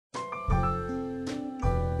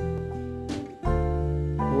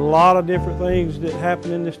lot of different things that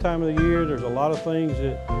happen in this time of the year. There's a lot of things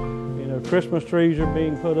that, you know, Christmas trees are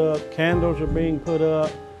being put up, candles are being put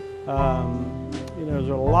up. You know, there's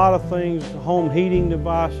a lot of things, home heating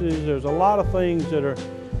devices. There's a lot of things that are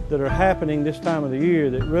happening this time of the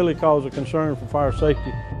year that really cause a concern for fire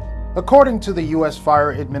safety. According to the U.S.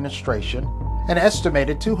 Fire Administration, an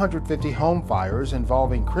estimated 250 home fires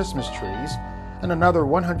involving Christmas trees and another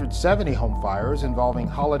 170 home fires involving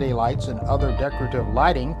holiday lights and other decorative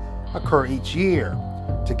lighting occur each year.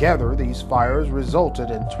 Together, these fires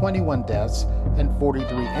resulted in 21 deaths and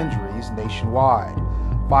 43 injuries nationwide.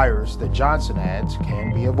 Fires that Johnson adds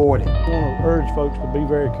can be avoided. I want to urge folks to be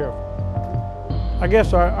very careful. I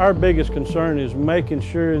guess our biggest concern is making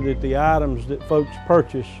sure that the items that folks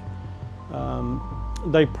purchase,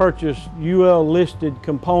 they purchase UL listed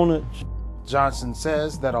components. Johnson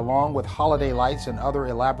says that along with holiday lights and other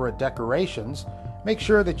elaborate decorations, make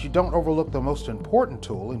sure that you don't overlook the most important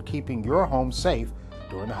tool in keeping your home safe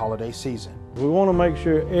during the holiday season. We want to make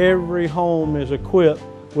sure every home is equipped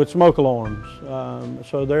with smoke alarms.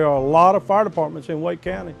 So there are a lot of fire departments in Wake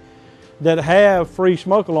County that have free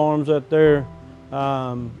smoke alarms at their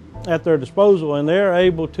disposal, and they're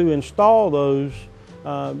able to install those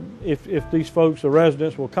if these folks, the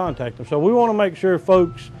residents, will contact them. So we want to make sure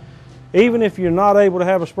folks, even if you're not able to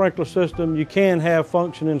have a sprinkler system, you can have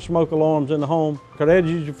functioning smoke alarms in the home, because that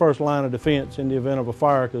is your first line of defense in the event of a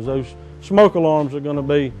fire, because those smoke alarms are going to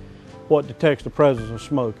be what detects the presence of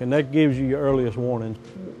smoke, and that gives you your earliest warning.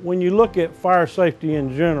 When you look at fire safety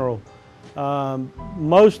in general,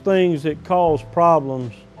 most things that cause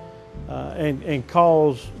problems and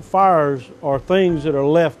cause fires are things that are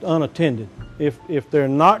left unattended. If they're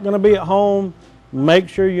not going to be at home, make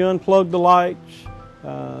sure you unplug the lights,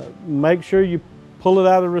 make sure you pull it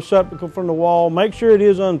out of the receptacle from the wall, make sure it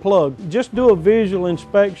is unplugged. Just do a visual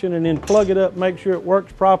inspection and then plug it up, make sure it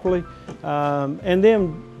works properly. And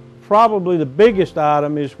then probably the biggest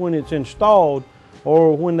item is when it's installed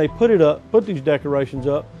or when they put these decorations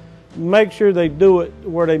up, make sure they do it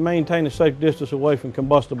where they maintain a safe distance away from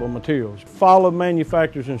combustible materials. Follow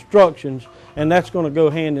manufacturer's instructions, and that's going to go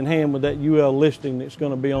hand in hand with that UL listing that's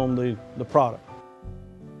going to be on the product.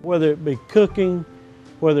 Whether it be cooking,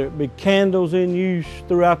 whether it be candles in use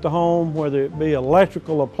throughout the home, whether it be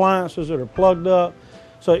electrical appliances that are plugged up.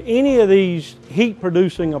 So any of these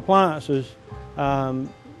heat-producing appliances,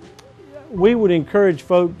 we would encourage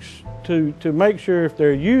folks to make sure if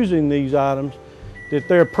they're using these items that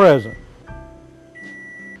they're present.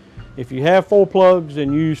 If you have 4 plugs,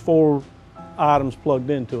 then use 4 items plugged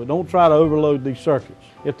into it. Don't try to overload these circuits.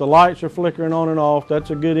 If the lights are flickering on and off,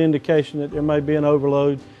 that's a good indication that there may be an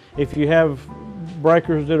overload. If you have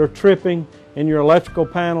breakers that are tripping in your electrical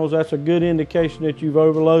panels, that's a good indication that you've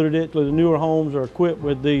overloaded it. The newer homes are equipped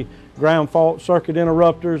with the ground fault circuit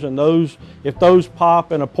interrupters, and if those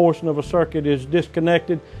pop and a portion of a circuit is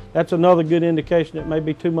disconnected, that's another good indication that may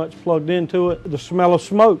be too much plugged into it. The smell of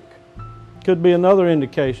smoke could be another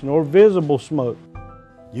indication, or visible smoke.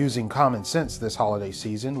 Using common sense this holiday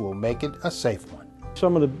season will make it a safe one.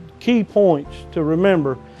 Some of the key points to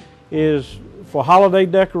remember is for holiday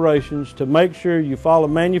decorations to make sure you follow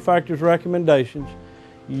manufacturer's recommendations,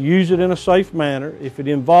 you use it in a safe manner. If it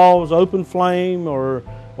involves open flame or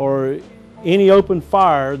any open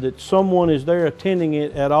fire, that someone is there attending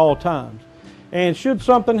it at all times. And should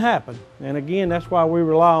something happen, and again, that's why we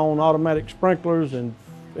rely on automatic sprinklers and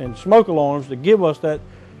smoke alarms to give us that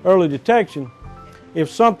early detection. If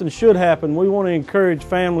something should happen, we want to encourage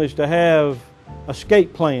families to have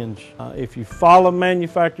escape plans. If you follow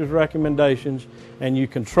manufacturer's recommendations and you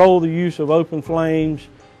control the use of open flames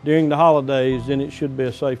during the holidays, then it should be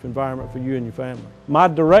a safe environment for you and your family. My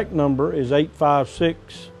direct number is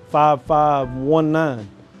 856-5519,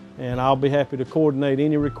 and I'll be happy to coordinate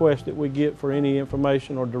any request that we get for any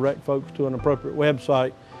information or direct folks to an appropriate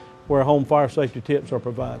website where home fire safety tips are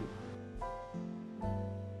provided.